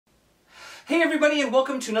Hey everybody, and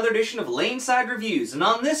welcome to another edition of Laneside Reviews. And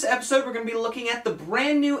on this episode we're going to be looking at the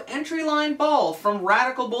brand new entry line ball from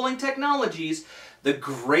Radical Bowling Technologies, the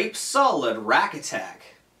Grape Solid Rack Attack.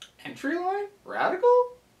 Entry line? Radical?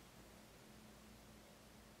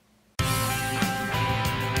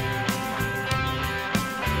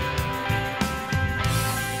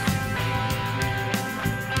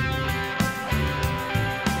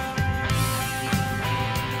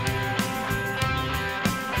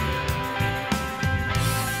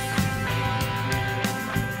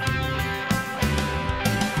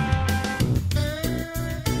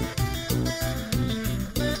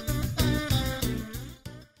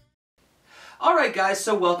 Alright guys,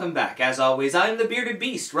 so welcome back. As always, I'm the Bearded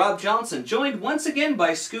Beast, Rob Johnson, joined once again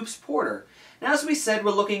by Scoops Porter. Now as we said,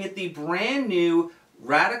 we're looking at the brand new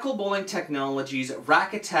Radical Bowling Technologies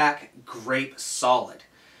Rack Attack Grape Solid.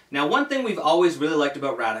 Now one thing we've always really liked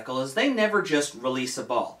about Radical is they never just release a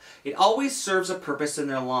ball. It always serves a purpose in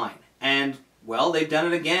their line. And, well, they've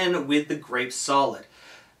done it again with the Grape Solid.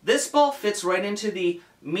 This ball fits right into the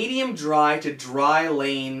medium dry to dry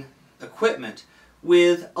lane equipment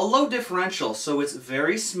with a low differential, so it's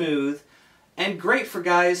very smooth and great for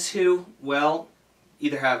guys who, well,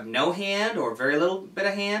 either have no hand or very little bit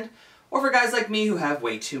of hand, or for guys like me who have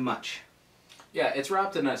way too much. Yeah, it's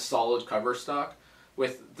wrapped in a solid cover stock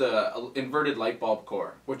with the inverted light bulb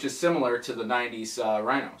core, which is similar to the 90s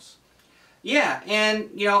Rhinos. Yeah,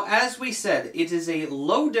 and, you know, as we said, it is a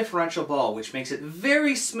low differential ball, which makes it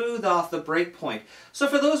very smooth off the break point. So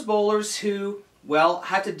for those bowlers who, well,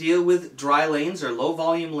 have to deal with dry lanes or low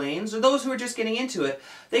volume lanes, or those who are just getting into it,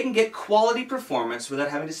 they can get quality performance without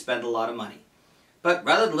having to spend a lot of money. But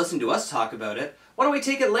rather than listen to us talk about it, why don't we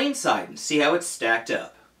take it laneside and see how it's stacked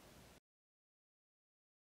up?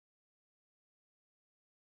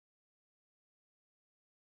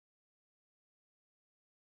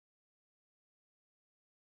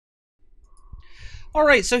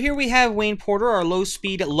 Alright, so here we have Wayne Porter, our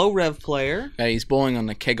low-speed, low-rev player. Yeah, he's bowling on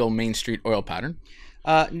the KEGEL Main Street oil pattern.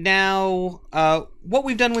 What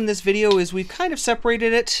we've done in this video is we've kind of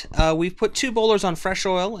separated it. We've put two bowlers on fresh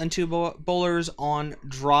oil and two bowlers on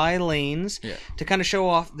dry lanes to kind of show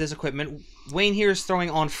off this equipment. Wayne here is throwing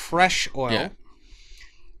on fresh oil. Yeah.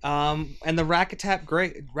 And the Rack Attack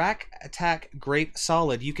Grape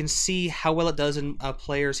Solid, you can see how well it does in a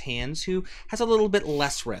player's hands who has a little bit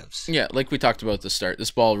less revs. Yeah, like we talked about at the start, this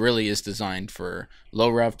ball really is designed for low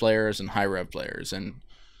rev players and high rev players, and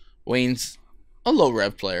Wayne's a low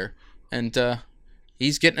rev player, and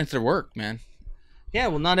he's getting it to work, man. Yeah,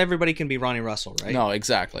 well, not everybody can be Ronnie Russell, right? No,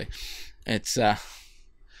 exactly. It's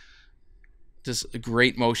just a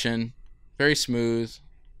great motion, very smooth.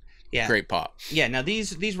 Yeah. Great pop. Yeah, now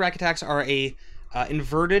these Rack Attacks are a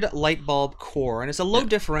inverted light bulb core, and it's a low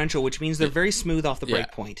differential, which means they're very smooth off the break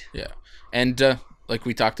point. Yeah, and like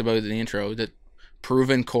we talked about in the intro, that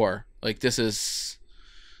proven core. Like this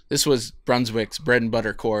was Brunswick's bread and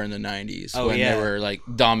butter core in the 90s when they were like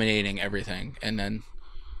dominating everything, and then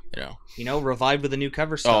revived with a new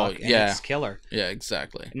cover stock. And it's killer. Yeah,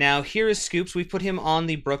 exactly. Now here is Scoops. We put him on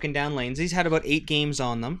the broken down lanes. He's had about 8 games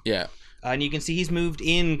on them. Yeah. And you can see he's moved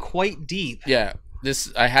in quite deep. Yeah,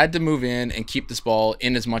 I had to move in and keep this ball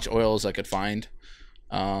in as much oil as I could find.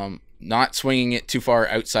 Not swinging it too far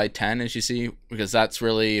outside 10, as you see, because that's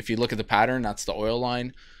really, if you look at the pattern, that's the oil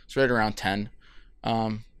line. It's right around 10.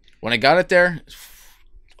 When I got it there,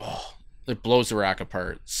 it blows the rack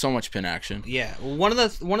apart. So much pin action. Yeah, one of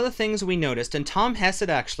the things we noticed, and Tom Hessett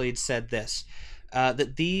actually had said this,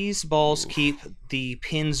 that these balls keep the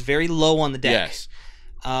pins very low on the deck. Yes.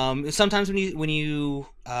 Sometimes when you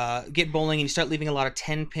get bowling and you start leaving a lot of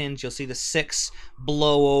 10 pins, you'll see the 6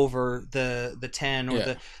 blow over the 10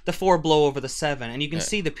 or the 4 blow over the 7, and you can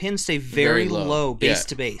see the pins stay very low base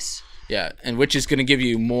to base. Yeah, and which is going to give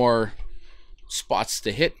you more spots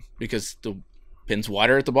to hit because the pin's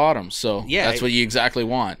wider at the bottom. So that's what you exactly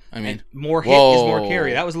want. I mean, more hit is more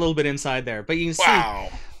carry. That was a little bit inside there, but you can see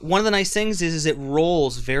one of the nice things is it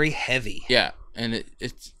rolls very heavy. Yeah. And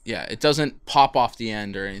it doesn't pop off the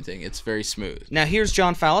end or anything. It's very smooth. Now here's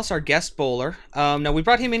John Fallis, our guest bowler. Now we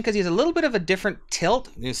brought him in because he has a little bit of a different tilt.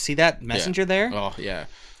 You see that messenger there? Oh yeah.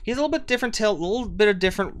 He has a little bit different tilt, a little bit of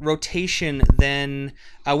different rotation than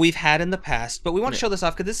we've had in the past. But we want to show this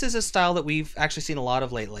off because this is a style that we've actually seen a lot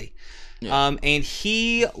of lately. Yeah. And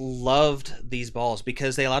he loved these balls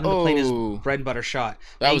because they allowed him to play his bread and butter shot.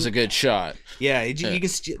 That was a good shot. Yeah, you can.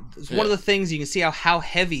 It's one of the things you can see how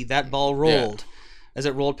heavy that ball rolled as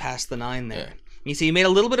it rolled past the 9 there. Yeah. You see, he made a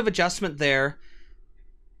little bit of adjustment there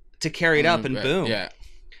to carry it up, and boom. Yeah.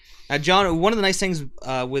 John, one of the nice things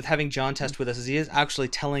with having John test with us is he is actually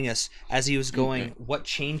telling us as he was going what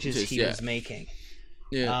changes he was making.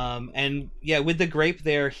 Yeah. And yeah, with the grape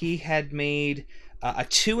there, he had made a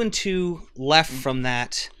 2-2 left from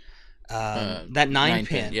that 9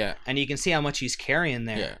 pin. Yeah. And you can see how much he's carrying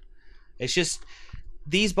there. Yeah. It's just,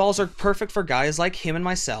 these balls are perfect for guys like him and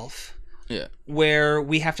myself. Yeah. Where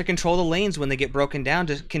we have to control the lanes when they get broken down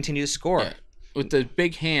to continue to score. Yeah. With the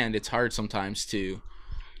big hand, it's hard sometimes to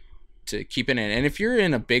keep it in. And if you're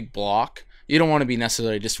in a big block, you don't want to be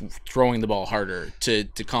necessarily just throwing the ball harder to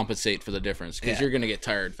compensate for the difference, because you're going to get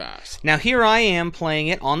tired fast. Now here I am playing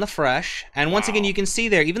it on the fresh, and once again you can see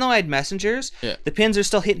there, even though I had messengers, the pins are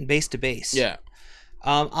still hitting base to base. Yeah.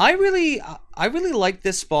 I really like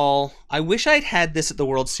this ball. I wish I'd had this at the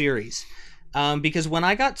World Series, because when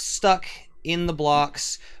I got stuck in the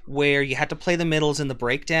blocks where you had to play the middles in the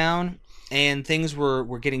breakdown, and things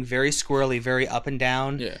were getting very squirrely, very up and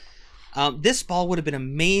down. Yeah. This ball would have been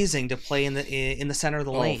amazing to play in the center of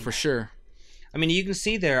the lane. Oh, for sure. I mean, you can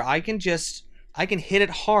see there, I can hit it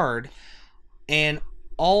hard, and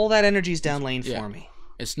all that energy's down lane for me.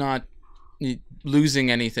 It's not losing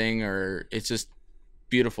anything, or it's just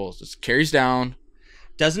beautiful. It just carries down.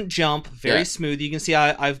 Doesn't jump, very smooth. You can see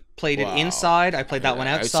I've played it inside. I played that one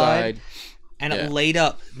outside. And it laid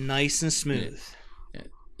up nice and smooth. Yeah.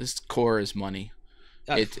 This core is money.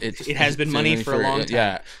 It has been money for a long time.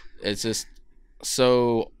 Yeah. It's just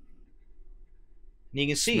so you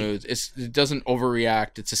can see smooth. It doesn't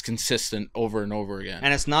overreact. It's just consistent over and over again.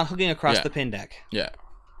 And it's not hooking across the pin deck. Yeah.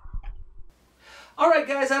 Alright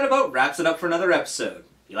guys, that about wraps it up for another episode.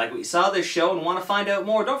 If you like what you saw of this show and want to find out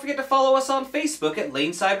more, don't forget to follow us on Facebook at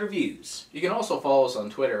Laneside Reviews. You can also follow us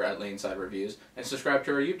on Twitter at Laneside Reviews and subscribe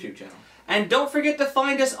to our YouTube channel. And don't forget to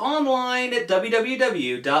find us online at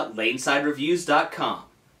www.lanesidereviews.com.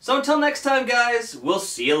 So until next time, guys, we'll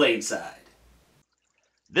see you laneside.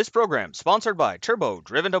 This program sponsored by Turbo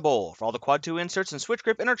Driven to Bowl for all the Quad 2 inserts and switch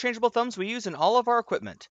grip interchangeable thumbs we use in all of our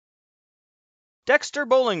equipment. Dexter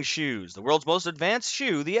Bowling Shoes, the world's most advanced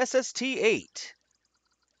shoe, the SST-8.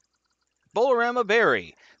 Bowlerama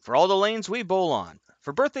Berry, for all the lanes we bowl on.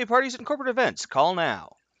 For birthday parties and corporate events, call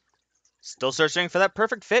now. Still searching for that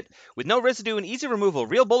perfect fit? With no residue and easy removal,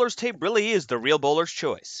 Real Bowler's tape really is the Real Bowler's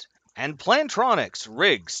choice. And Plantronics,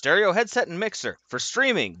 rig, stereo headset and mixer. For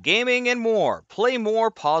streaming, gaming, and more. Play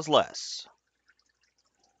more, pause less.